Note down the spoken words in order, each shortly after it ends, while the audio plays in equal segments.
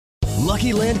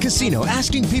Lucky Land Casino,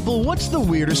 asking people, what's the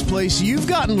weirdest place you've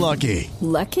gotten lucky?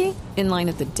 Lucky? In line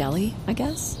at the deli, I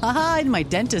guess? Aha, in my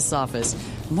dentist's office.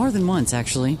 More than once,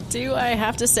 actually. Do I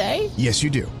have to say? Yes, you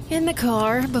do. In the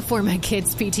car before my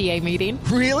kids' PTA meeting.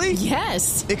 Really?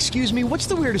 Yes. Excuse me, what's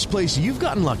the weirdest place you've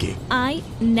gotten lucky? I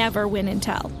never win and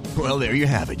tell. Well, there you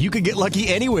have it. You can get lucky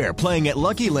anywhere, playing at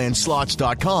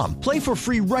LuckyLandSlots.com. Play for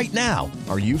free right now.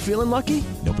 Are you feeling lucky?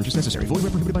 No purchase necessary. Void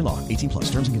where prohibited by law. 18+.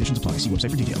 Terms and conditions apply. See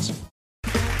website for details.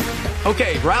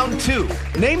 Okay, round two.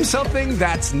 Name something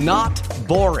that's not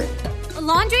boring. A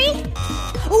laundry?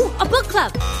 Ooh, a book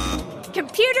club.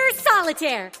 Computer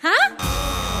solitaire, huh?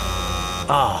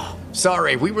 Ah,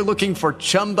 sorry, we were looking for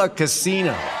Chumba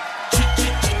Casino.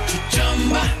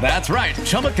 That's right,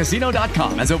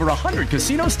 ChumbaCasino.com has over 100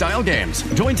 casino-style games.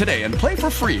 Join today and play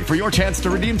for free for your chance to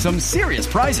redeem some serious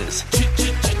prizes.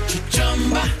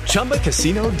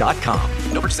 ChumbaCasino.com.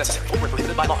 No purchase necessary. Void where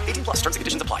prohibited by law. 18+. Terms and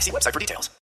conditions apply. See website for details.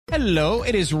 Hello,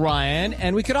 it is Ryan,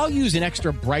 and we could all use an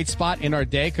extra bright spot in our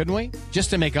day, couldn't we? Just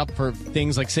to make up for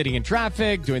things like sitting in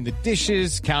traffic, doing the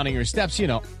dishes, counting your steps, you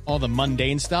know, all the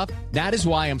mundane stuff. That is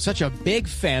why I'm such a big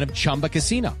fan of Chumba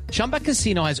Casino. Chumba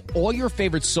Casino has all your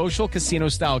favorite social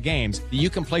casino-style games that you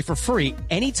can play for free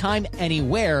anytime,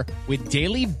 anywhere with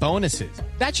daily bonuses.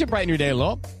 That should brighten your day a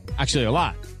little. Actually, a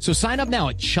lot. So sign up now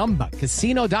at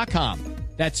ChumbaCasino.com.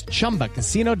 That's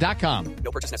ChumbaCasino.com.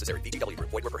 No purchase necessary. VGW Group.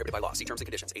 Void where prohibited by law. See terms and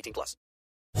conditions. 18+.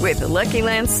 With the Lucky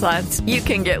Land Slots, you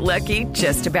can get lucky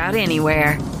just about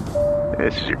anywhere.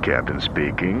 This is your captain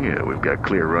speaking. We've got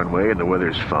clear runway and the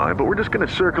weather's fine, but we're just going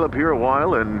to circle up here a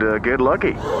while and get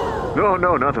lucky.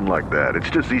 No, nothing like that.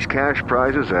 It's just these cash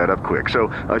prizes add up quick. So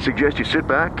I suggest you sit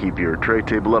back, keep your tray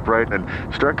table upright, and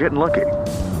start getting lucky.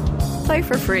 Play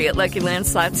for free at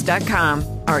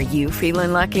LuckyLandSlots.com. Are you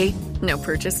feeling lucky? No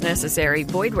purchase necessary.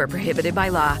 Void where prohibited by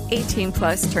law.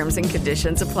 18+ terms and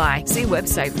conditions apply. See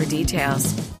website for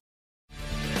details.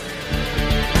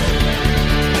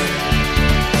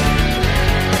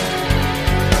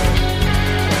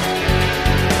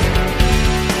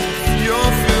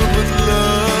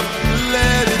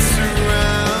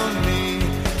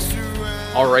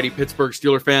 Alrighty, Pittsburgh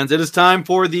Steelers fans, it is time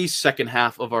for the second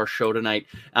half of our show tonight.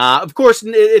 Of course,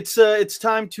 it's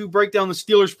time to break down the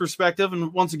Steelers' perspective,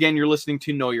 and once again, you're listening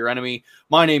to Know Your Enemy.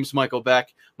 My name's Michael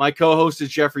Beck. My co-host is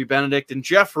Jeffrey Benedict, and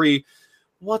Jeffrey,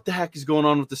 what the heck is going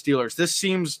on with the Steelers? This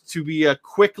seems to be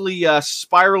quickly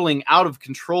spiraling out of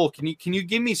control. Can you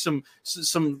give me something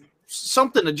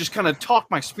to just kind of talk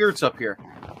my spirits up here?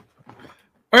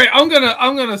 All right, I'm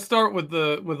gonna start with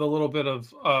a little bit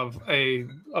of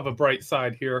a bright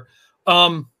side here.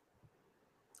 When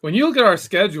you look at our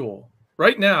schedule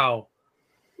right now,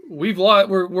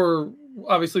 we're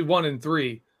obviously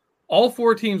 1-3. All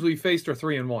four teams we faced are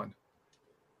 3-1.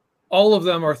 All of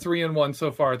them are 3-1 so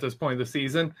far at this point of the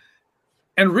season,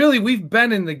 and really we've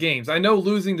been in the games. I know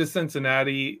losing to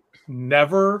Cincinnati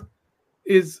never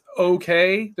is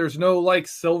okay. There's no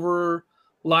silver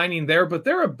lining there, but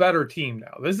they're a better team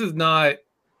now. This is not,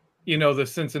 the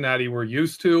Cincinnati we're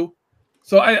used to.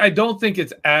 So I don't think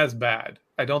it's as bad.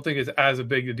 I don't think it's as a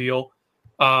big a deal.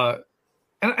 And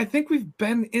I think we've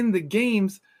been in the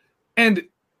games. And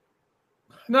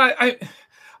no, I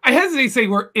hesitate to say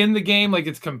we're in the game like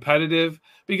it's competitive,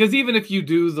 because even if you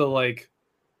do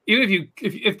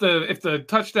if the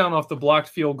touchdown off the blocked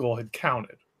field goal had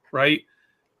counted, right?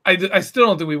 I still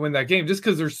don't think we win that game, just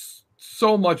because there's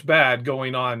so much bad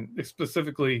going on,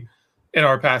 specifically in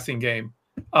our passing game.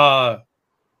 But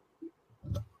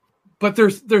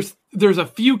there's a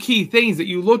few key things that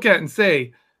you look at and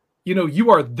say, you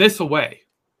are this away.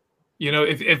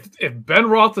 If Ben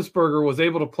Roethlisberger was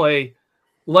able to play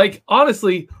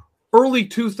honestly, early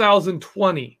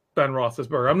 2020 Ben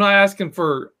Roethlisberger, I'm not asking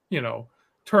for,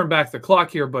 turn back the clock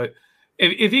here, but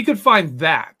if he could find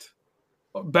that,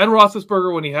 Ben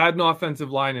Roethlisberger, when he had an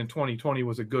offensive line in 2020,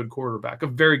 was a good quarterback, a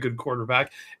very good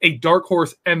quarterback, a dark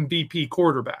horse MVP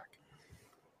quarterback.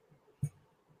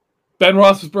 Ben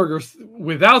Roethlisberger,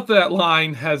 without that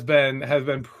line, has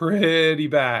been pretty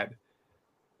bad.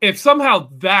 If somehow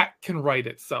that can right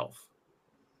itself,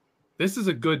 this is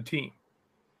a good team,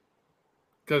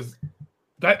 because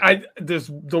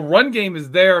the run game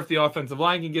is there if the offensive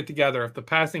line can get together, if the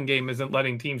passing game isn't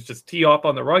letting teams just tee off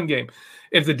on the run game,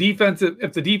 if the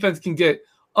defense can get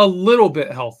a little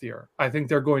bit healthier, I think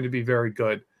they're going to be very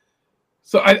good.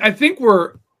 So I think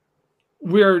we're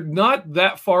not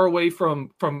that far away from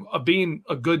being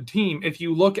a good team if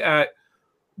you look at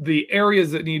the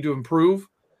areas that need to improve,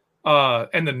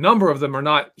 and the number of them are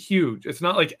not huge. It's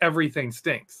not like everything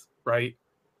stinks, right?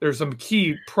 There's some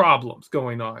key problems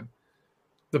going on.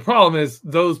 The problem is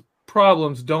those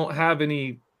problems don't have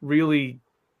any really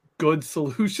good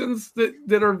solutions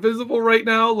that are visible right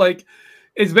now. Like,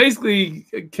 it's basically,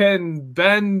 can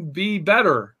Ben be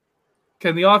better?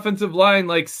 Can the offensive line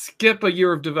like skip a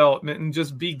year of development and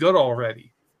just be good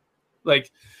already?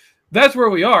 Like, that's where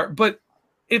we are. But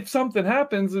if something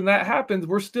happens and that happens,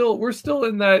 we're still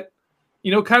in that,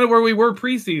 kind of where we were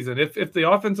preseason. If the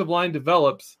offensive line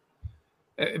develops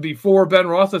before Ben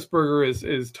Roethlisberger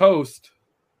is toast,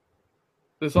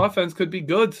 this offense could be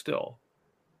good still.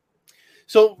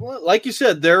 So, like you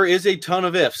said, there is a ton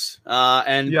of ifs,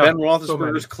 and Ben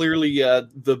Roethlisberger is clearly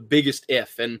the biggest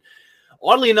if. And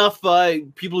oddly enough,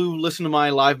 people who listen to my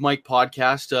Live Mike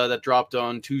podcast that dropped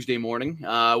on Tuesday morning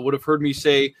would have heard me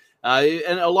say,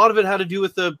 and a lot of it had to do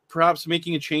with perhaps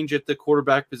making a change at the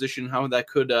quarterback position, how that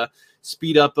could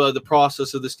speed up the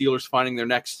process of the Steelers finding their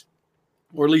next,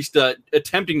 or at least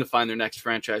attempting to find their next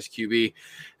franchise QB.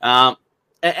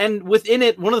 And within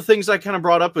it, one of the things I kind of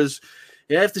brought up is,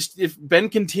 if Ben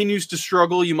continues to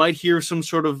struggle, you might hear some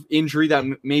sort of injury that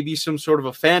may be some sort of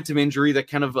a phantom injury that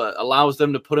kind of allows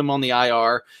them to put him on the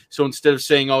IR. So instead of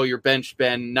saying, oh, you're benched,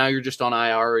 Ben, now you're just on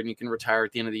IR and you can retire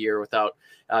at the end of the year without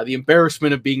the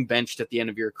embarrassment of being benched at the end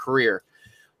of your career.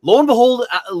 Lo and behold,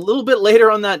 a little bit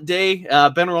later on that day,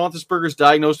 Ben Roethlisberger is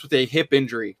diagnosed with a hip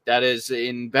injury. That is,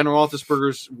 in Ben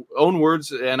Roethlisberger's own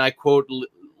words, and I quote,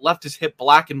 left his hip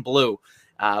black and blue,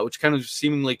 which kind of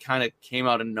seemingly kind of came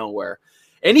out of nowhere.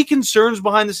 Any concerns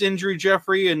behind this injury,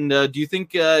 Jeffrey? And do you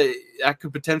think that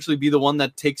could potentially be the one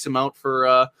that takes him out for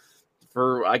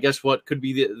I guess what could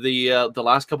be the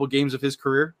last couple games of his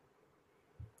career?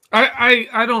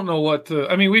 I don't know what to.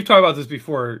 I mean, we've talked about this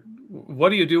before. What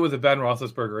do you do with a Ben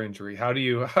Roethlisberger injury? How do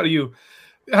you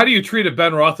treat a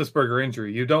Ben Roethlisberger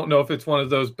injury? You don't know if it's one of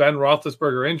those Ben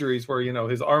Roethlisberger injuries where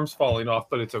his arm's falling off,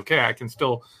 but it's okay, I can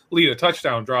still lead a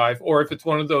touchdown drive, or if it's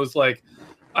one of those like,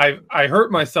 I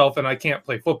hurt myself and I can't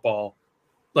play football,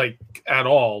 like, at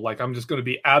all. Like, I'm just going to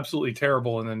be absolutely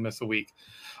terrible and then miss a week.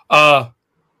 So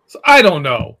I don't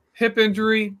know. Hip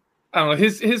injury, I don't know.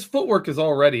 His footwork is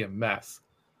already a mess.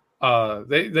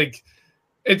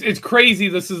 It's crazy.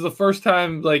 This is the first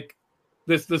time like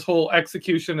this whole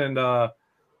execution and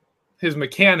his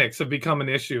mechanics have become an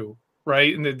issue,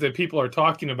 right? And that people are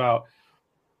talking about,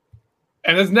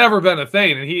 and it's never been a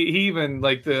thing. And he even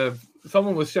like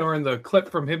someone was showing the clip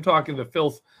from him talking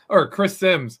to Chris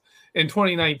Sims in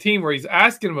 2019, where he's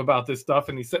asking him about this stuff,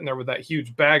 and he's sitting there with that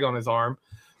huge bag on his arm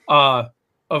of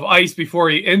ice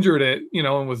before he injured it,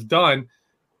 and was done.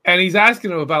 And he's asking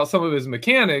him about some of his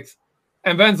mechanics,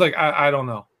 and Ben's like, I don't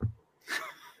know.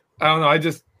 I don't know.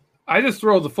 I just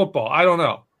throw the football. I don't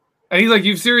know. And he's like,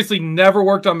 you've seriously never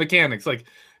worked on mechanics? Like,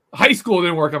 high school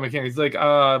didn't work on mechanics. Like,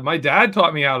 my dad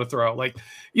taught me how to throw. Like,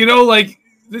 like,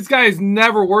 this guy has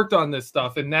never worked on this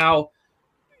stuff. And now,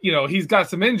 he's got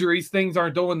some injuries. Things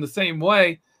aren't going the same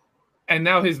way. And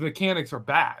now his mechanics are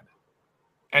bad.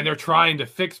 And they're trying to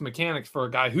fix mechanics for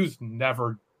a guy who's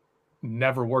never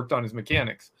worked on his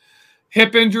mechanics.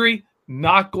 Hip injury,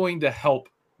 not going to help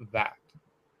that.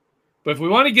 But if we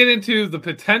want to get into the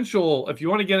potential, if you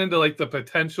want to get into like the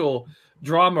potential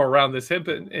drama around this hip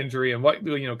injury and what,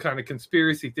 kind of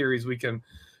conspiracy theories we can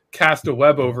cast a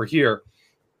web over here,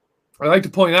 I'd like to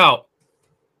point out,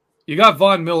 you got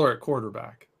Von Miller at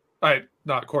quarterback.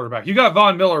 Not quarterback. You got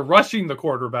Von Miller rushing the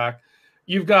quarterback.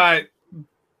 You've got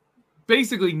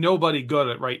basically nobody good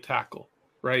at right tackle,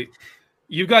 right?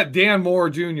 You've got Dan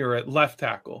Moore Jr. at left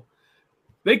tackle.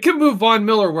 They can move Von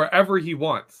Miller wherever he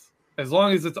wants, as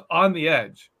long as it's on the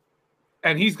edge.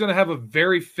 And he's going to have a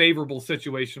very favorable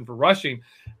situation for rushing.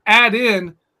 Add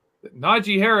in that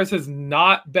Najee Harris has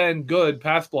not been good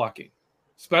pass blocking,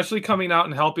 especially coming out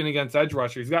and helping against edge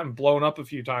rushers. He's gotten blown up a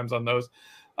few times on those.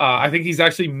 I think he's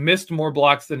actually missed more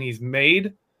blocks than he's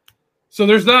made. So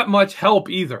there's not much help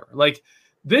either. Like,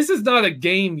 this is not a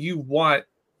game you want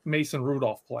Mason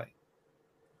Rudolph playing,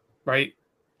 right?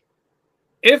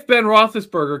 If Ben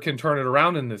Roethlisberger can turn it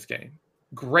around in this game,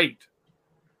 great.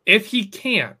 If he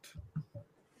can't,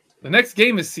 the next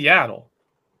game is Seattle.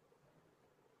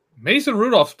 Mason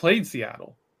Rudolph's played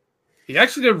Seattle. He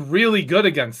actually did really good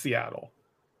against Seattle,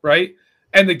 right?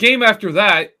 And the game after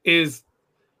that is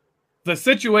the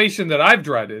situation that I've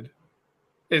dreaded,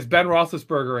 is Ben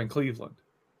Roethlisberger in Cleveland.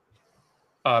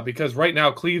 Because right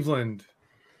now, Cleveland,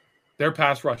 their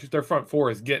pass rush, their front four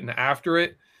is getting after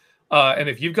it. And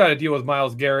if you've got to deal with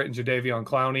Myles Garrett and Jadeveon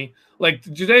Clowney, like,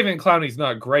 Jadeveon Clowney's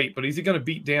not great, but is he going to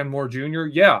beat Dan Moore Jr.?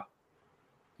 Yeah.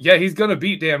 Yeah, he's going to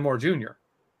beat Dan Moore Jr.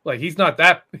 Like, he's not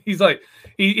that, he's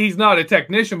not a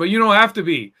technician, but you don't have to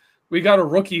be. We got a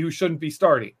rookie who shouldn't be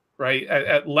starting, right,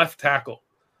 at left tackle.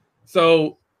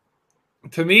 So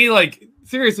to me, like,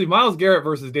 seriously, Myles Garrett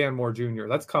versus Dan Moore Jr.,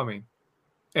 that's coming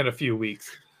in a few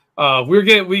weeks.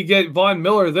 We get Von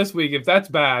Miller this week. If that's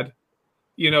bad,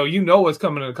 you know what's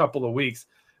coming in a couple of weeks.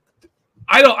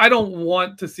 I don't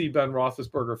want to see Ben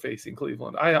Roethlisberger facing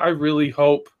Cleveland. I really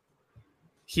hope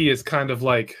he is kind of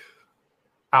like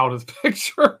out of the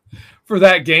picture for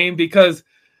that game, because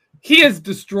he has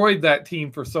destroyed that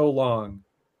team for so long.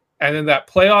 And in that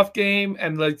playoff game,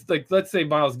 and let's say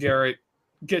Myles Garrett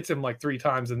gets him like 3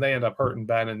 times and they end up hurting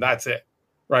Ben, and that's it,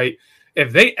 right?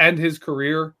 If they end his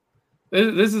career,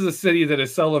 this is a city that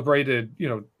has celebrated,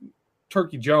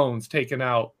 Turkey Jones taking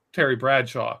out Terry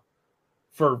Bradshaw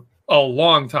for a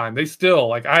long time. They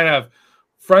still, I have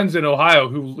friends in Ohio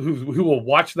who will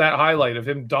watch that highlight of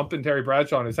him dumping Terry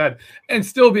Bradshaw on his head and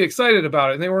still be excited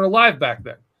about it. And they weren't alive back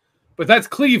then. But that's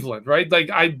Cleveland, right?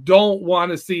 I don't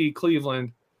want to see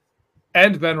Cleveland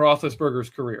end Ben Roethlisberger's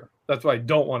career. That's what I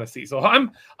don't want to see. So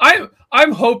I'm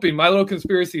hoping, my little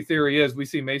conspiracy theory is we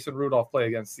see Mason Rudolph play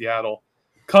against Seattle.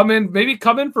 Come in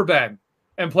for Ben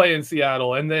and play in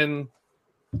Seattle, and then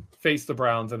face the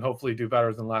Browns and hopefully do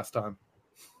better than last time.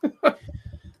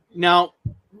 Now,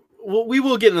 we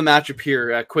will get in the matchup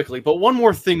here quickly, but one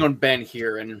more thing on Ben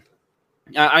here, and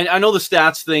I know the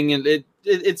stats thing, and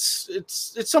it's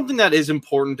something that is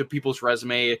important to people's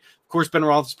resume. Of course, Ben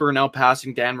Roethlisberger now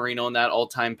passing Dan Marino in that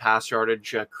all-time pass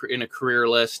yardage in a career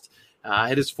list.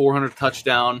 Hit his 400th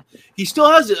touchdown. He still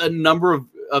has a number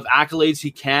of accolades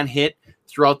he can hit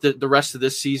throughout the rest of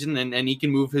this season, and he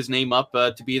can move his name up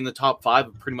to be in the top 5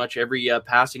 of pretty much every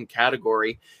passing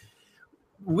category.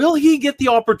 Will he get the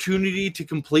opportunity to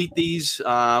complete these?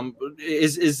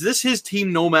 Is this his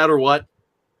team no matter what?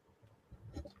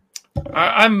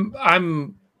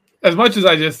 I'm as much as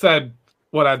I just said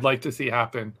what I'd like to see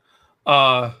happen.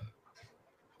 Yeah,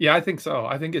 I think so.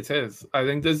 I think it's his. I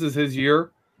think this is his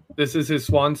year. This is his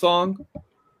swan song.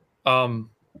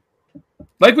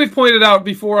 Like we've pointed out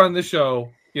before on this show,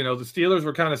 the Steelers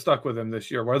were kind of stuck with him this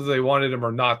year, whether they wanted him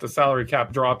or not. The salary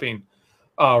cap dropping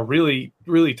really,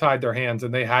 really tied their hands,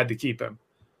 and they had to keep him.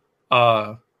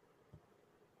 And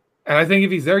I think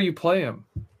if he's there, you play him.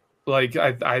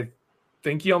 I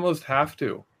think you almost have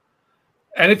to.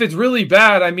 And if it's really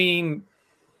bad,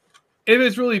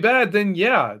 then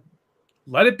yeah,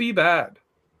 let it be bad.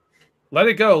 Let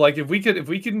it go. If we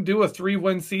can do a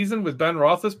 3-win season with Ben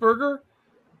Roethlisberger,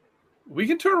 we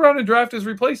can turn around and draft his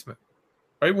replacement.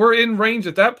 Right? We're in range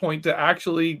at that point to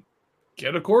actually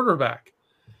get a quarterback.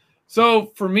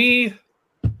 So for me,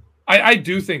 I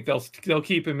do think they'll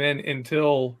keep him in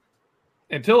until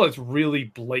it's really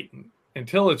blatant,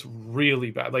 until it's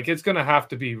really bad. It's going to have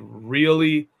to be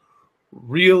really,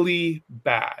 really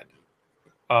bad.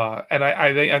 And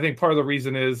I think part of the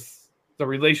reason is the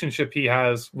relationship he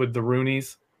has with the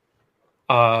Rooneys.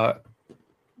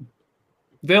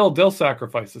 They'll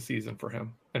sacrifice the season for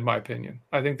him, in my opinion.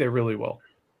 I think they really will.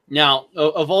 Now,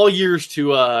 of all years to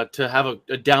have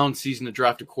a down season to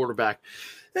draft a quarterback,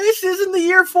 this isn't the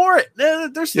year for it.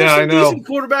 There's still some decent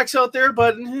quarterbacks out there,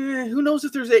 but who knows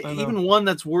if there's even one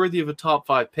that's worthy of a top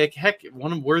 5 pick. Heck,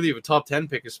 one worthy of a top 10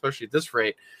 pick, especially at this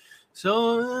rate.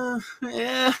 So,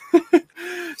 yeah,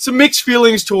 some mixed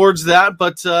feelings towards that,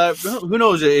 but who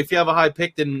knows? If you have a high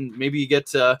pick, then maybe you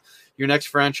get your next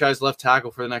franchise left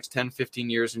tackle for the next 10, 15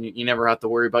 years, and you never have to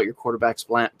worry about your quarterback's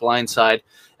blind side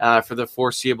for the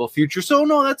foreseeable future. So,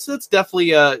 no, that's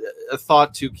definitely a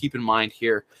thought to keep in mind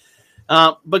here.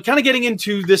 But kind of getting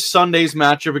into this Sunday's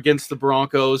matchup against the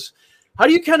Broncos, how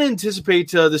do you kind of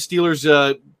anticipate the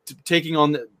Steelers taking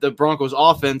on the Broncos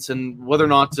offense, and whether or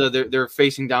not they're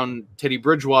facing down Teddy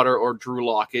Bridgewater or Drew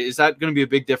Lock? Is that going to be a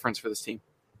big difference for this team?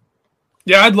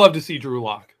 Yeah, I'd love to see Drew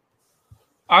Lock.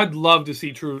 I'd love to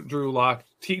see Drew Lock.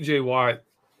 TJ Watt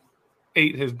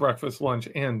ate his breakfast, lunch,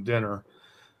 and dinner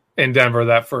in Denver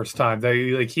that first time.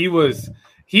 He was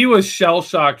shell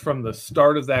shocked from the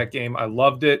start of that game. I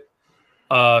loved it.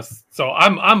 So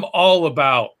I'm all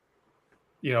about,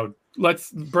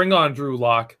 let's bring on Drew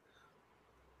Lock.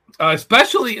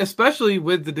 Especially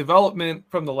with the development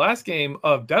from the last game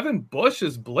of Devin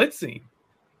Bush's blitzing.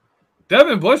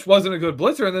 Devin Bush wasn't a good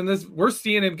blitzer, and then we're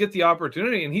seeing him get the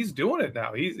opportunity, and he's doing it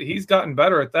now. He's gotten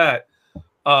better at that.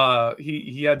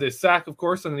 He had this sack, of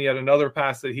course, and then he had another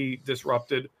pass that he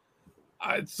disrupted.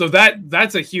 So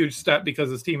that's a huge step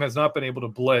because his team has not been able to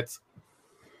blitz.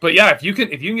 But yeah, if you can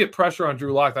get pressure on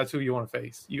Drew Lock, that's who you want to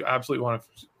face. You absolutely want to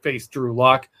face Drew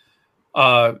Lock.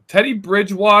 Teddy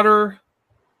Bridgewater's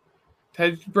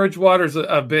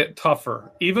a bit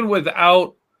tougher, even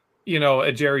without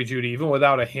a Jerry Jeudy, even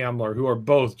without a Hamler, who are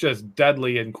both just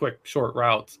deadly in quick, short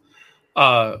routes.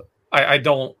 I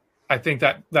think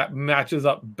that matches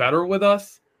up better with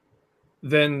us.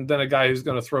 than a guy who's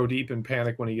going to throw deep and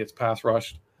panic when he gets pass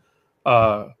rushed.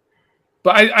 But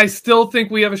I still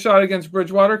think we have a shot against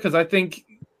Bridgewater because I think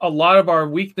a lot of our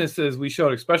weaknesses we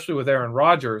showed, especially with Aaron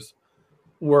Rodgers,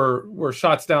 were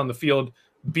shots down the field,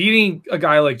 beating a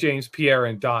guy like James Pierre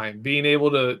and dime, being able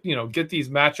to, get these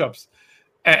matchups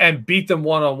and beat them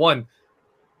one-on-one.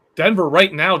 Denver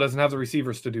right now doesn't have the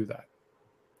receivers to do that.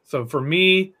 So for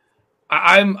me,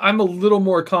 I'm a little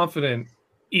more confident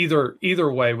either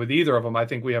way with either of them. I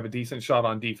think we have a decent shot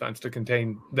on defense to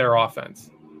contain their offense.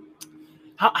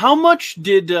 How much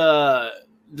did the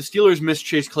Steelers miss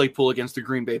Chase Claypool against the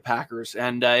Green Bay Packers?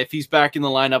 And if he's back in the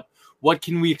lineup, what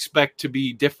can we expect to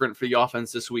be different for the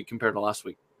offense this week compared to last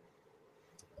week?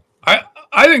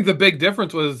 I think the big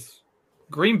difference was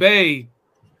Green Bay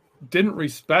didn't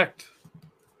respect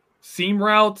seam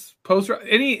routes, post routes,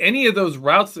 any of those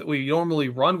routes that we normally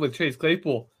run with Chase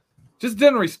Claypool, just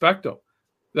didn't respect them.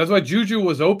 That's why Juju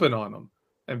was open on him,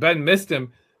 and Ben missed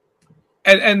him.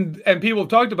 And people have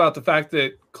talked about the fact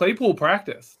that Claypool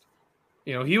practiced.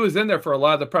 He was in there for a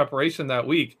lot of the preparation that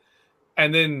week,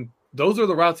 and then those are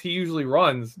the routes he usually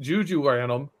runs. Juju ran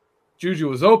them. Juju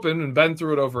was open, and Ben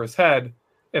threw it over his head.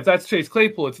 If that's Chase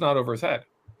Claypool, it's not over his head,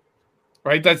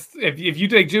 right? That's if you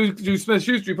take Juju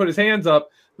Smith-Schuster, you put his hands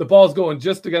up, the ball's going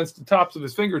just against the tops of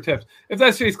his fingertips. If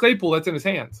that's Chase Claypool, that's in his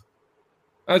hands.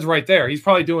 That's right there. He's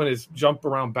probably doing his jump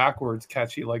around backwards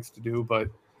catch he likes to do, but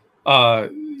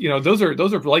those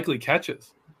are likely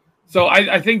catches. So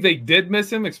I think they did miss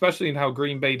him, especially in how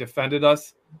Green Bay defended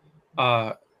us.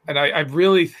 And I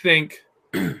really think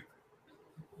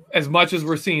as much as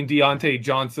we're seeing Deontay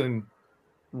Johnson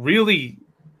really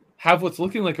have what's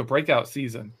looking like a breakout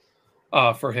season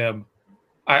for him,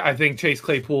 I think Chase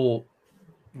Claypool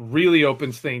really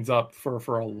opens things up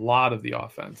for a lot of the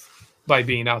offense by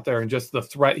being out there and just the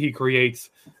threat he creates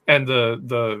and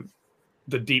the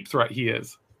deep threat he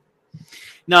is.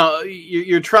 Now,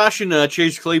 you're trashing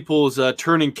Chase Claypool's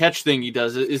turn and catch thing he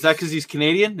does. Is that because he's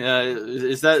Canadian?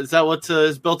 Is that what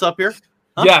is built up here?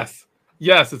 Huh?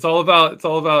 Yes. It's all about.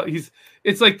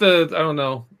 It's like the, I don't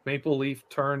know, maple leaf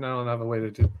turn. I don't have a way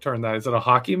to turn that. Is it a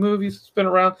hockey move? He's spin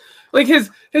around like his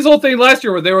whole thing last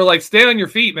year where they were like, "Stay on your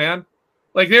feet, man."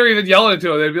 Like they were even yelling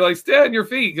to him. They'd be like, "Stay on your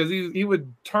feet," because he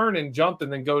would turn and jump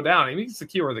and then go down. I mean, he's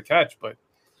secure the catch, but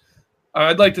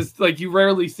I'd like to you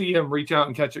rarely see him reach out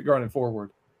and catch it running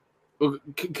forward.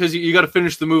 Because you got to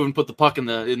finish the move and put the puck in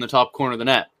the top corner of the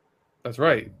net. That's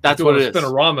right. That's what it is.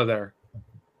 Spinorama there.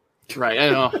 Right. I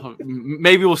don't know.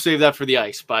 Maybe we'll save that for the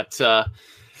ice. But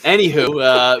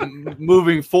anywho,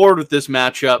 moving forward with this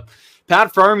matchup,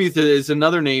 Pat Freiermuth is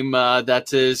another name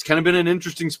that has kind of been an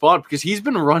interesting spot because he's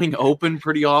been running open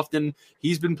pretty often.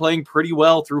 He's been playing pretty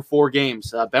well through 4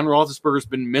 games. Ben Roethlisberger's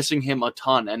been missing him a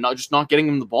ton and not getting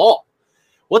him the ball.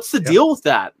 What's the deal with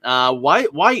that?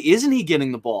 Why isn't he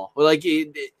getting the ball? Like,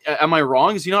 am I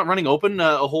wrong? Is he not running open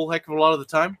a whole heck of a lot of the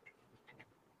time?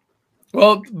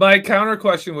 Well, my counter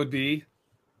question would be,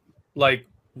 like,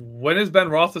 when has Ben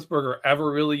Roethlisberger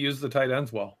ever really used the tight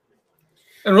ends well?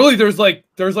 And really, there's like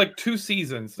 2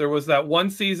 seasons. There was that one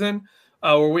season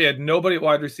where we had nobody at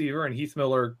wide receiver, and Heath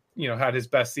Miller, had his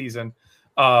best season.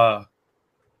 I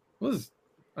don't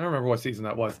remember what season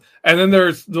that was. And then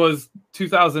was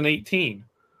 2018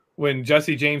 when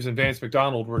Jesse James and Vance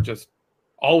McDonald were just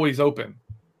always open,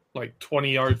 like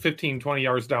 20 yards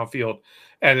downfield,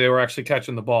 and they were actually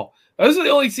catching the ball. Those are the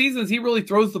only seasons he really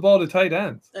throws the ball to tight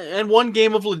ends. And one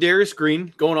game of Ladarius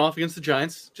Green going off against the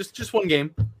Giants. Just one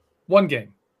game. One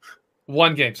game.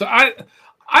 So I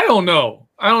don't know.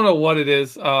 I don't know what it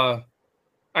is. I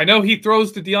know he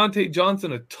throws to Deontay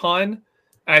Johnson a ton.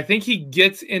 I think he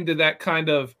gets into that kind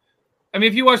of, I mean,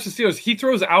 if you watch the Steelers, he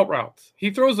throws out routes.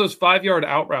 He throws those 5-yard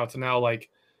out routes now, like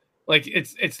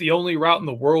it's the only route in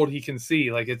the world he can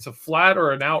see. Like it's a flat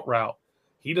or an out route.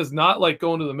 He does not like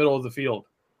going to the middle of the field.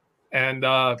 And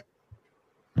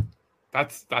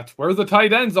that's where the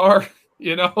tight ends are,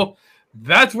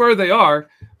 That's where they are,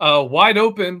 wide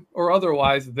open or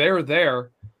otherwise. They're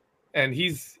there, and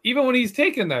even when he's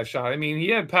taking that shot. I mean, he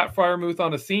had Pat Freiermuth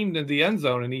on a seam in the end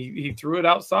zone, and he threw it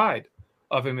outside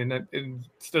of him, and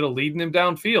instead of leading him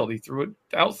downfield, he threw it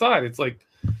outside. It's like,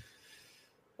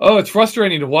 it's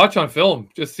frustrating to watch on film,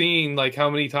 just seeing like how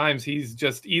many times he's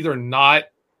just either not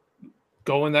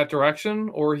going that direction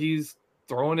or he's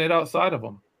throwing it outside of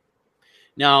him.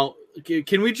 Now,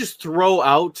 can we just throw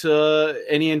out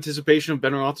any anticipation of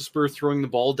Ben Roethlisberger throwing the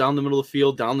ball down the middle of the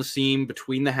field, down the seam,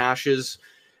 between the hashes?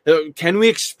 Can we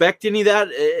expect any of that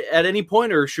at any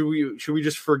point, or should we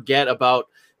just forget about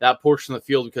that portion of the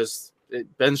field because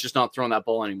Ben's just not throwing that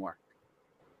ball anymore?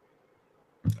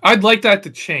 I'd like that to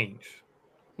change.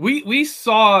 We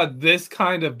saw this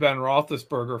kind of Ben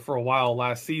Roethlisberger for a while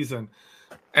last season,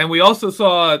 and we also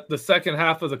saw the second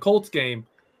half of the Colts game,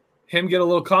 him get a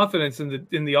little confidence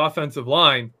in the offensive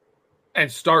line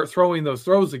and start throwing those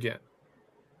throws again.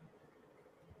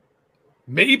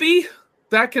 Maybe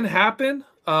that can happen.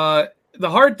 The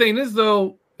hard thing is,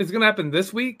 though, it's going to happen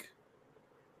this week.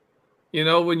 You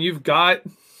know, when you've got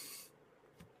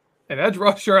an edge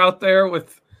rusher out there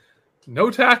with no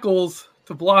tackles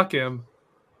to block him,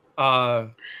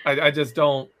 I just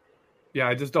don't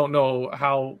know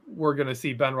how we're going to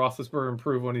see Ben Roethlisberger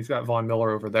improve when he's got Von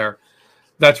Miller over there.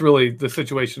 That's really the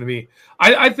situation to me.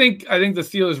 I think the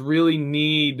Steelers really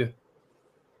need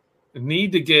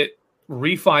to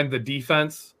refine the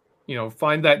defense. You know,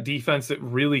 find that defense that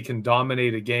really can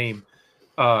dominate a game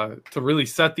to really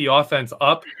set the offense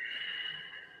up.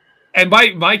 And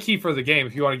my key for the game,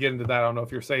 if you want to get into that, I don't know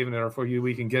if you're saving it or for you,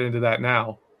 we can get into that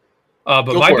now. But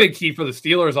my big key for the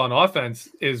Steelers on offense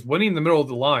is winning the middle of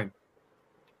the line.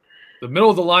 The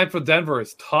middle of the line for Denver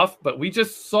is tough, but we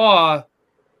just saw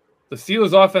the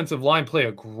Steelers' offensive line play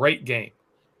a great game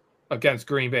against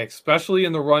Green Bay, especially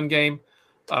in the run game.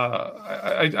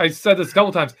 I said this a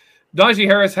couple times. Najee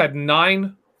Harris had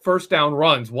 9 first down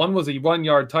runs. One was a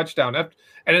 1-yard touchdown.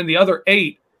 And in the other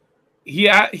 8,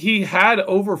 he had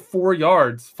over 4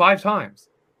 yards 5 times.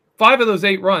 5 of those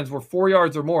 8 runs were 4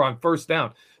 yards or more on first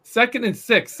down. 2nd and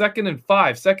 6, 2nd and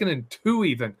 5, 2nd and 2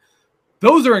 even.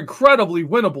 Those are incredibly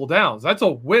winnable downs. That's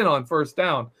a win on first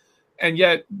down. And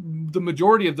yet the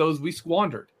majority of those we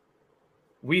squandered.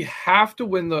 We have to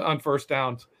win on first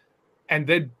downs. And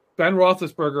then Ben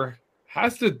Roethlisberger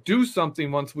has to do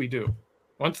something once we do.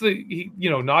 Once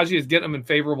Najee is getting them in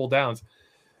favorable downs.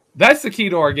 That's the key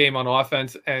to our game on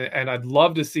offense. And I'd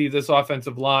love to see this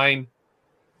offensive line,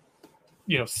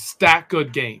 stack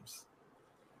good games.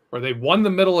 Where they won the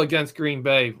middle against Green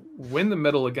Bay, win the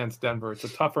middle against Denver. It's a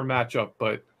tougher matchup,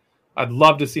 but I'd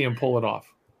love to see him pull it off.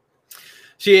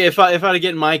 See, if I had to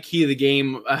get my key of the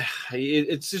game,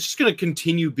 it's just going to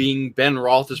continue being Ben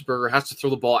Roethlisberger has to throw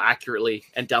the ball accurately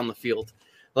and down the field.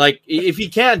 Like, if he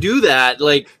can't do that,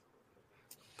 doesn't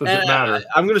matter.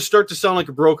 I'm going to start to sound like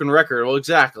a broken record. Well,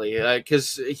 exactly,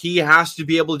 because he has to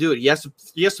be able to do it. He has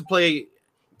to play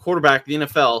quarterback in the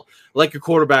NFL like a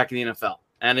quarterback in the NFL.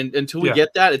 And until we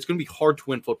get that, it's going to be hard to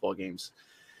win football games.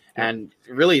 And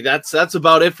really, that's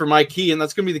about it for my key. And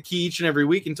that's going to be the key each and every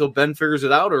week until Ben figures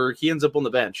it out or he ends up on the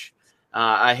bench.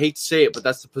 I hate to say it, but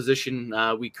that's the position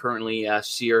we currently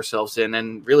see ourselves in.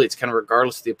 And really, it's kind of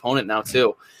regardless of the opponent now,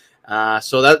 too.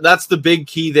 So that's the big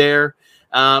key there.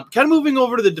 Kind of moving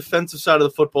over to the defensive side of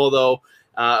the football, though.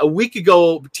 A week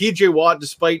ago, T.J. Watt,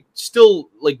 despite still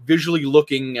visually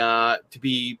looking to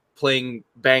be playing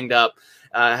banged up,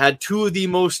 had 2 of the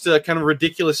most kind of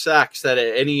ridiculous sacks that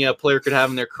any player could have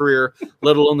in their career,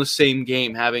 let alone the same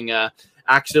game, having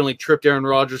accidentally tripped Aaron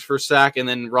Rodgers for a sack and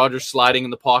then Rodgers sliding in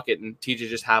the pocket and TJ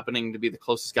just happening to be the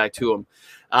closest guy to him.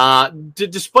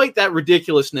 Despite that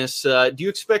ridiculousness, do you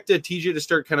expect TJ to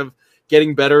start kind of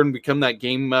getting better and become that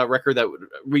game record that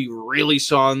we really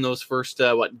saw in those first,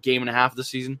 game and a half of the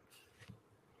season?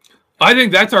 I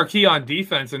think that's our key on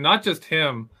defense, and not just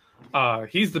him.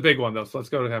 He's the big one, though, so let's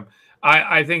go to him.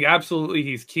 I think absolutely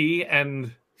he's key,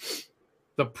 and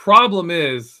the problem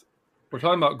is we're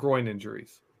talking about groin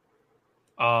injuries.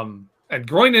 And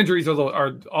groin injuries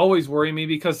are always worrying me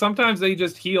because sometimes they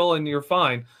just heal and you're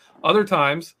fine. Other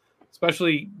times,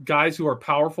 especially guys who are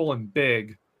powerful and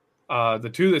big, the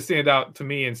 2 that stand out to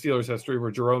me in Steelers history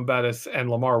were Jerome Bettis and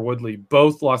LaMarr Woodley.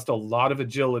 Both lost a lot of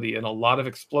agility and a lot of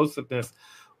explosiveness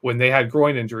when they had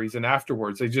groin injuries, and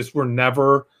afterwards they just were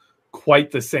never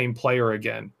quite the same player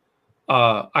again.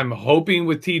 I'm hoping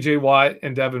with TJ Watt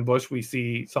and Devin Bush we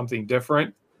see something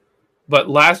different. But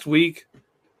last week,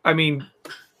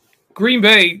 Green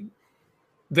Bay,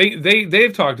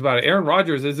 they've talked about it. Aaron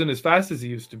Rodgers isn't as fast as he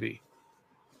used to be.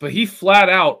 But he flat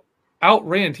out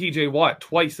outran TJ Watt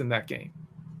twice in that game.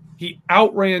 He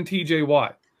outran TJ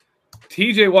Watt.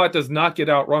 TJ Watt does not get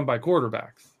outrun by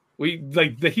quarterbacks.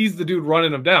 He's the dude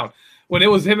running them down. When it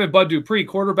was him and Bud Dupree,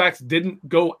 quarterbacks didn't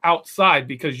go outside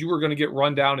because you were going to get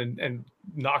run down and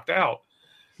knocked out.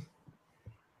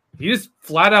 He just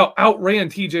flat out outran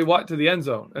TJ Watt to the end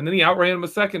zone, and then he outran him a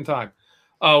second time.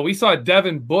 We saw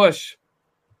Devin Bush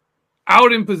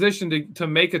out in position to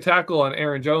make a tackle on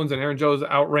Aaron Jones, and Aaron Jones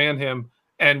outran him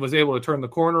and was able to turn the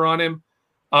corner on him.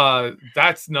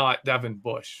 That's not Devin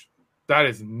Bush. That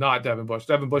is not Devin Bush.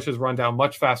 Devin Bush has run down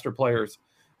much faster players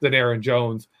than Aaron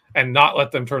Jones and not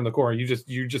let them turn the corner.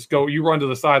 You run to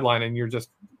the sideline and you're just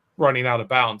running out of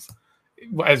bounds,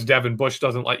 as Devin Bush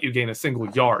doesn't let you gain a single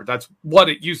yard. That's what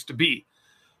it used to be.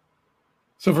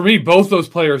 So for me, both those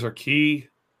players are key.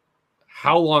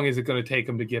 How long is it going to take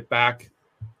them to get back?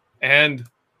 And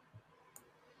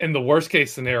in the worst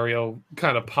case scenario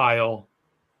kind of pile,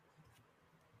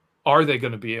 are they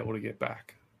going to be able to get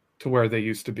back to where they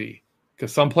used to be?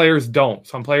 Because some players don't.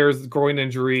 Some players, groin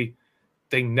injury,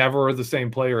 they never are the same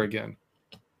player again.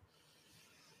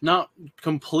 Not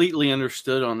completely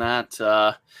understood on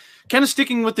that. Kind of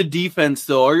sticking with the defense,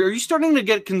 though, are you starting to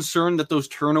get concerned that those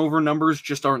turnover numbers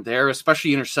just aren't there,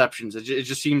 especially interceptions? It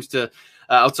just seems to,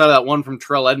 outside of that one from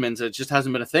Terrell Edmonds, it just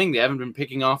hasn't been a thing. They haven't been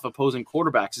picking off opposing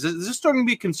quarterbacks. Is this starting to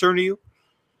be a concern to you?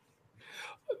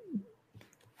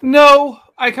 No,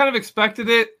 I kind of expected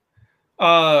it.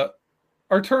 Our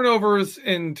turnovers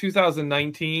in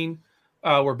 2019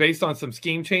 were based on some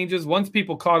scheme changes. Once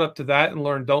people caught up to that and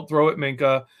learned, don't throw at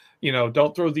Minka,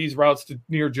 don't throw these routes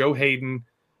near Joe Hayden,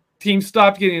 teams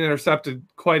stopped getting intercepted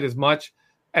quite as much.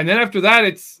 And then after that,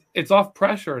 it's off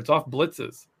pressure. It's off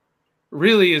blitzes.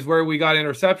 Really is where we got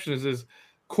interceptions, is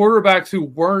quarterbacks who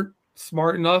weren't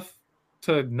smart enough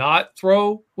to not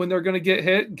throw when they're going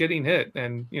to getting hit.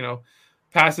 And,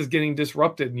 passes getting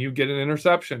disrupted and you get an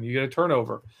interception, you get a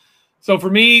turnover. So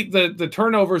for me, the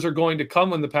turnovers are going to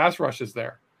come when the pass rush is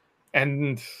there.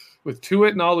 And with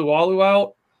Tuitt and Alualu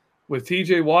out, with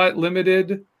TJ Watt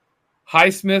limited,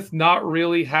 Highsmith not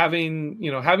really having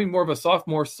more of a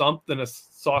sophomore slump than a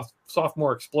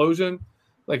sophomore explosion,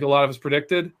 like a lot of us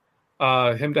predicted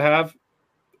him to have.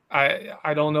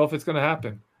 I don't know if it's going to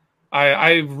happen.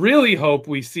 I really hope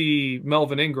we see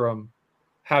Melvin Ingram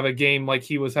have a game like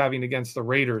he was having against the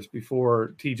Raiders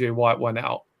before TJ Watt went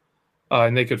out.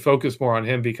 And they could focus more on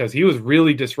him because he was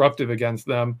really disruptive against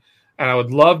them. And I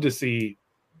would love to see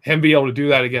him be able to do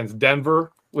that against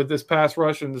Denver with this pass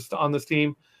rush and on this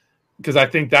team. Because I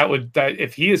think that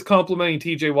if he is complimenting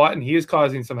TJ Watt and he is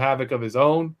causing some havoc of his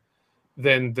own,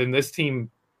 then this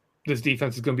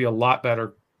defense is going to be a lot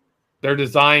better. They're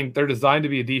designed to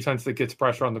be a defense that gets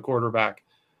pressure on the quarterback.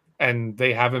 And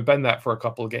they haven't been that for a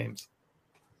couple of games.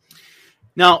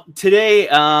 Now, today,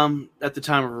 at the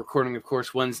time of recording, of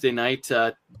course, Wednesday night,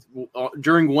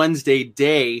 during Wednesday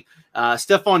day,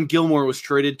 Stephon Gilmore was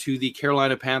traded to the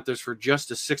Carolina Panthers for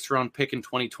just a 6th-round pick in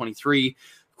 2023.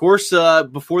 Of course,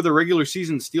 before the regular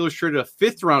season, the Steelers traded a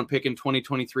 5th-round pick in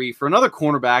 2023 for another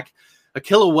cornerback,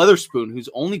 Ahkello Witherspoon, who's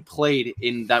only played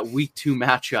in that Week 2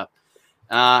 matchup.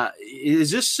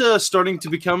 Is this starting to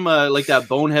become like that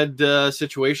bonehead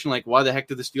situation? Like, why the heck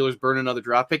did the Steelers burn another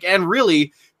draft pick? And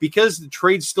really, because the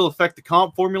trades still affect the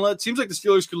comp formula, it seems like the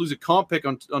Steelers could lose a comp pick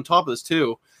on top of this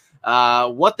too.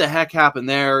 What the heck happened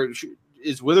there?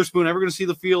 Is Witherspoon ever going to see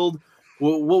the field?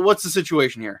 What's the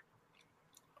situation here?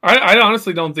 I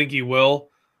honestly don't think he will.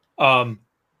 The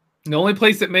only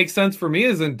place that makes sense for me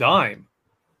is in dime.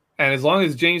 And as long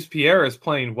as James Pierre is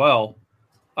playing well,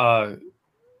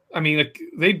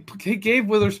 they gave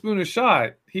Witherspoon a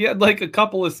shot. He had like a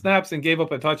couple of snaps and gave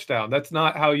up a touchdown. That's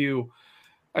not how you.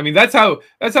 That's how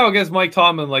against Mike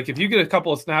Tomlin. Like if you get a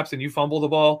couple of snaps and you fumble the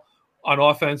ball on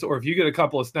offense, or if you get a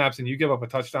couple of snaps and you give up a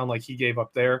touchdown like he gave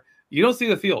up there, you don't see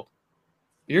the field.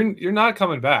 You're not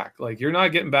coming back. Like you're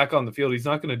not getting back on the field. He's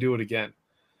not going to do it again.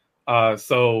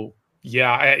 So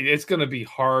yeah, it's going to be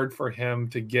hard for him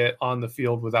to get on the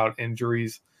field without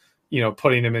injuries.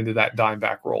 Putting him into that dime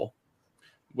back role.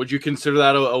 Would you consider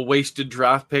that a wasted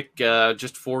draft pick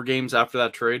just 4 games after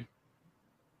that trade?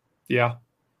 Yeah.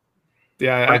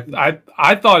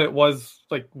 I thought it was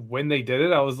like when they did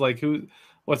it, I was like,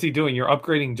 what's he doing? You're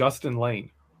upgrading Justin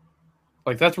Lane.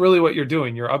 Like that's really what you're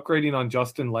doing. You're upgrading on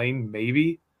Justin Lane.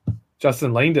 Maybe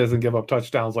Justin Lane doesn't give up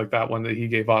touchdowns like that one that he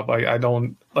gave up. I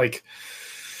didn't like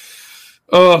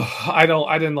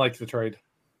the trade.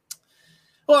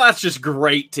 Well, that's just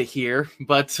great to hear.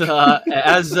 But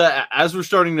as we're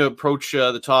starting to approach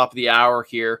the top of the hour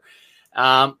here,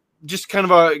 just kind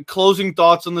of our closing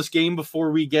thoughts on this game before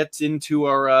we get into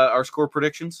our score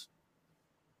predictions.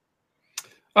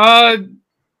 No,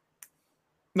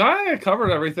 I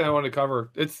covered everything I wanted to cover.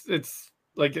 It's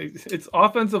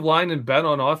offensive line and bet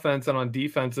on offense, and on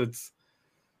defense,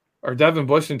 are Devin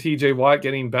Bush and TJ Watt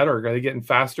getting better? Are they getting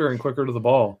faster and quicker to the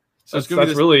ball? So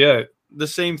that's really it. The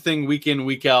same thing week in,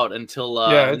 week out until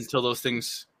those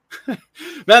things.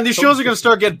 Man, these shows are going to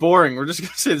start getting boring. We're just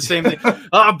going to say the same thing.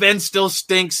 Ben still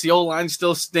stinks. The O-line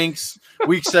still stinks.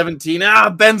 Week 17.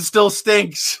 Ben still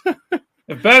stinks.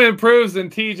 If Ben improves and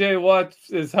TJ Watt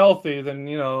is healthy, then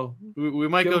we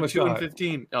might go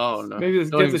 2-15. Oh no! Maybe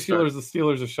give the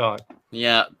Steelers a shot.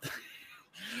 Yeah.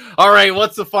 All right.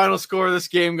 What's the final score of this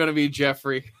game going to be,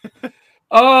 Jeffrey?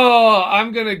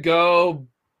 I'm going to go.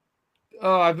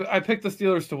 I picked the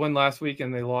Steelers to win last week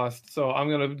and they lost, so I'm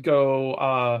going to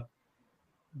go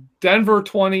Denver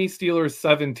 20, Steelers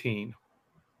 17.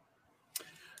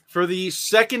 For the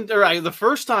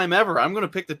first time ever, I'm going to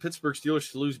pick the Pittsburgh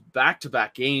Steelers to lose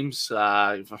back-to-back games.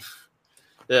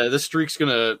 This streak's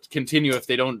going to continue if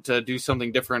they don't do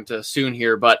something different soon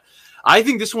here. But I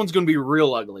think this one's going to be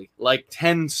real ugly, like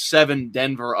 10-7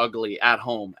 Denver ugly at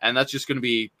home. And that's just going to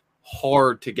be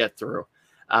hard to get through.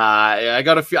 I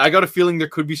got a feeling there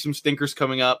could be some stinkers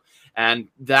coming up. And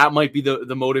that might be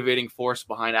the motivating force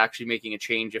behind actually making a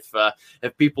change. If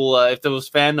those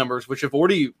fan numbers, which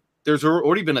there's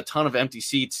already been a ton of empty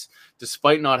seats,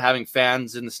 despite not having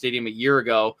fans in the stadium a year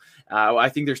ago. I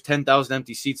think there's 10,000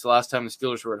 empty seats the last time the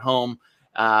Steelers were at home.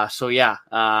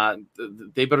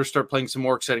 They better start playing some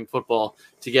more exciting football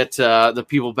to get the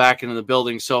people back into the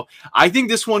building. So I think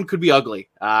this one could be ugly.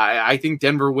 I think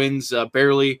Denver wins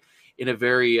barely in a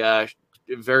very,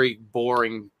 very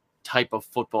boring type of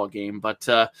football game. But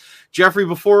Jeffrey,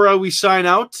 before we sign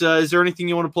out, is there anything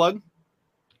you want to plug?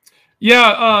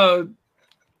 Yeah,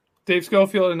 Dave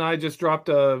Schofield and I just dropped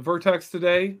a Vertex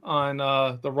today on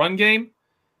the run game,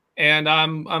 and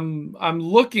I'm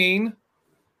looking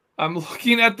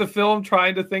at the film,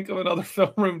 trying to think of another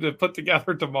film room to put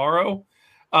together tomorrow.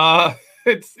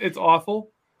 It's awful.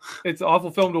 It's an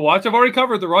awful film to watch. I've already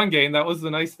covered the run game. That was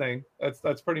the nice thing.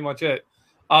 That's pretty much it.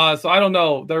 So I don't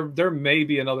know. There may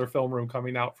be another film room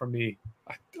coming out from me.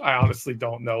 I honestly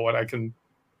don't know what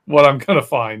I'm gonna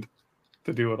find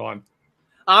to do it on.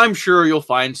 I'm sure you'll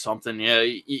find something. Yeah,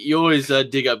 you always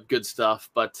dig up good stuff.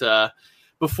 But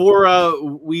before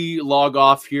we log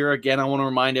off here, again, I want to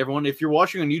remind everyone, if you're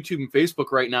watching on YouTube and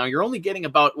Facebook right now, you're only getting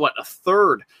about, a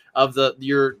third of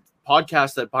your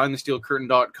podcast that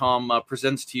BehindTheSteelCurtain.com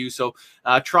presents to you. So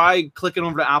try clicking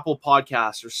over to Apple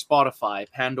Podcasts or Spotify,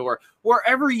 Pandora,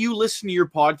 wherever you listen to your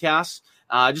podcasts.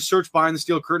 Just search Behind the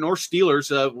Steel Curtain or Steelers.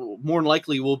 More than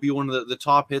likely will be one of the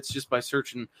top hits just by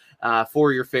searching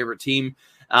for your favorite team.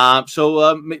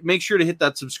 So make sure to hit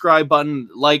that subscribe button,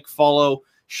 like, follow,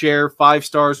 share, 5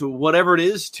 stars, whatever it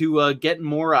is to get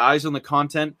more eyes on the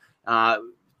content.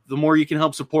 The more you can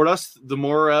help support us, the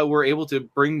more we're able to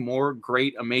bring more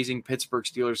great, amazing Pittsburgh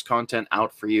Steelers content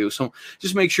out for you. So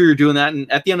just make sure you're doing that.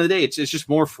 And at the end of the day, it's just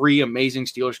more free, amazing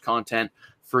Steelers content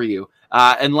for you.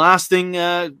 And last thing,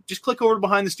 just click over to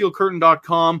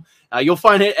BehindTheSteelCurtain.com. You'll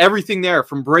find everything there,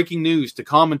 from breaking news to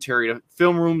commentary to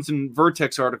film rooms and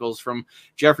Vertex articles from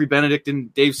Jeffrey Benedict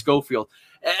and Dave Schofield.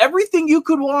 Everything you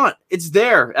could want, it's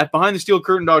there at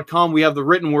BehindTheSteelCurtain.com. We have the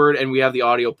written word and we have the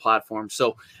audio platform.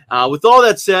 So with all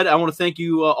that said, I want to thank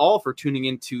you all for tuning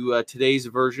into today's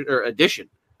edition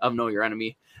of Know Your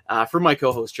Enemy. For my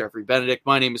co-host, Jeffrey Benedict,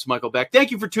 my name is Michael Beck.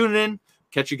 Thank you for tuning in.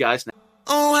 Catch you guys next.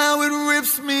 Oh, how it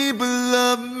rips me, but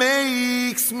love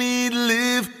makes me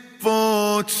live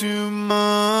for tomorrow.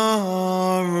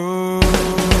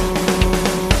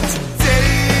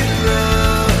 Today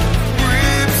love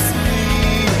rips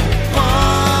me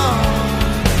apart.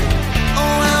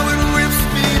 Oh, how it rips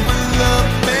me, but love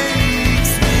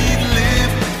makes me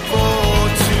live for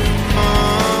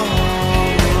tomorrow.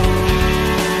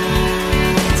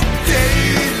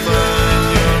 Today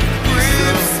love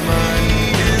rips me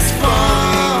as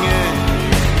far.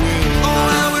 Oh,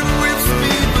 how it rips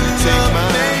me, but love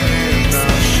makes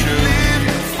me live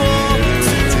for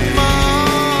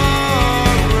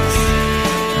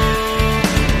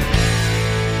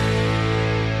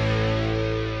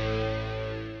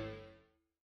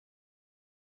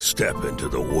Step into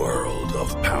the world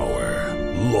of power,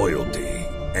 loyalty,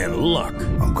 and luck.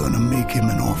 I'm gonna make him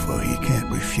an offer he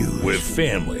can't refuse. With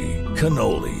family,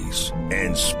 cannolis,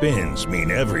 and spins mean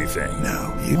everything.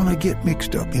 Now, you wanna get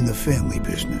mixed up in the family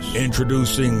business.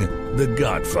 Introducing The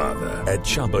Godfather at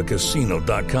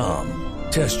ChumbaCasino.com.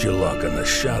 Test your luck in the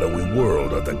shadowy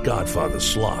world of The Godfather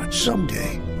slot.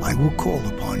 Someday, I will call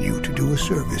upon you to do a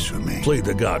service for me. Play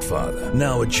The Godfather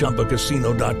now at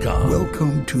ChumbaCasino.com.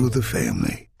 Welcome to the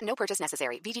family. No purchase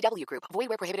necessary. VGW Group. Void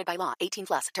where prohibited by law.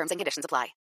 18+. Terms and conditions apply.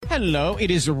 Hello,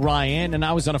 it is Ryan, and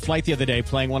I was on a flight the other day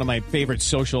playing one of my favorite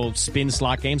social spin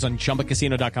slot games on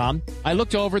ChumbaCasino.com. I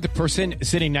looked over at the person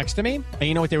sitting next to me, and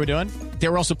you know what they were doing? They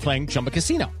were also playing Chumba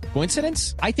Casino.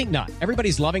 Coincidence? I think not.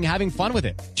 Everybody's loving having fun with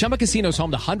it. Chumba Casino is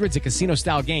home to hundreds of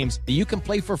casino-style games that you can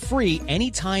play for free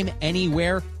anytime,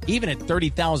 anywhere, even at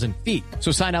 30,000 feet.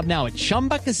 So sign up now at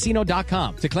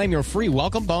ChumbaCasino.com to claim your free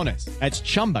welcome bonus. That's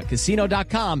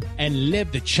ChumbaCasino.com and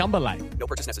live the Chumba life. No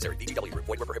purchase necessary. VGW Group.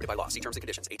 Void where prohibited by law. See terms and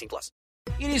conditions. 18+.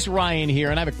 It is Ryan here,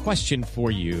 and I have a question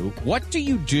for you. What do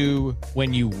you do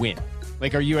when you win?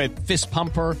 Like, are you a fist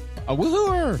pumper? A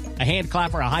woohooer, a hand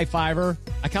clapper, a high fiver.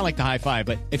 I kind of like the high five,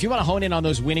 but if you want to hone in on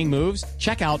those winning moves,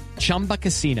 check out Chumba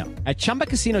Casino. At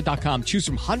ChumbaCasino.com, choose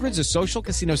from hundreds of social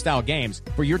casino style games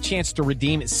for your chance to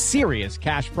redeem serious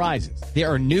cash prizes. There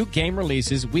are new game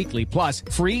releases weekly, plus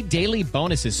free daily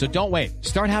bonuses. So don't wait.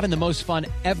 Start having the most fun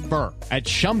ever at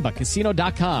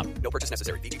ChumbaCasino.com. No purchase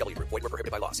necessary. VGW Group. Void where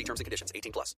prohibited by law. See terms and conditions.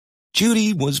 18+.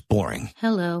 Judy was boring.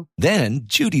 Hello. Then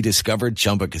Judy discovered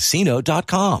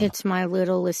ChumbaCasino.com. It's my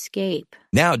little escape.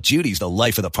 Now Judy's the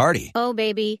life of the party. Oh,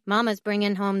 baby, mama's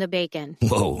bringing home the bacon.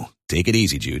 Whoa, take it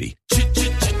easy, Judy.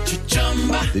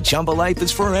 The Chumba life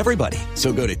is for everybody.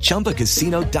 So go to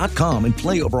ChumbaCasino.com and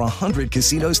play over 100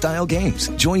 casino-style games.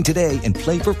 Join today and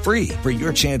play for free for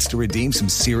your chance to redeem some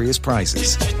serious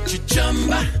prizes.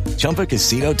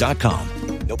 ChumbaCasino.com.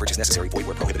 No purchase necessary. Void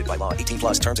where prohibited by law.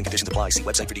 18+. Terms and conditions apply. See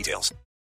website for details.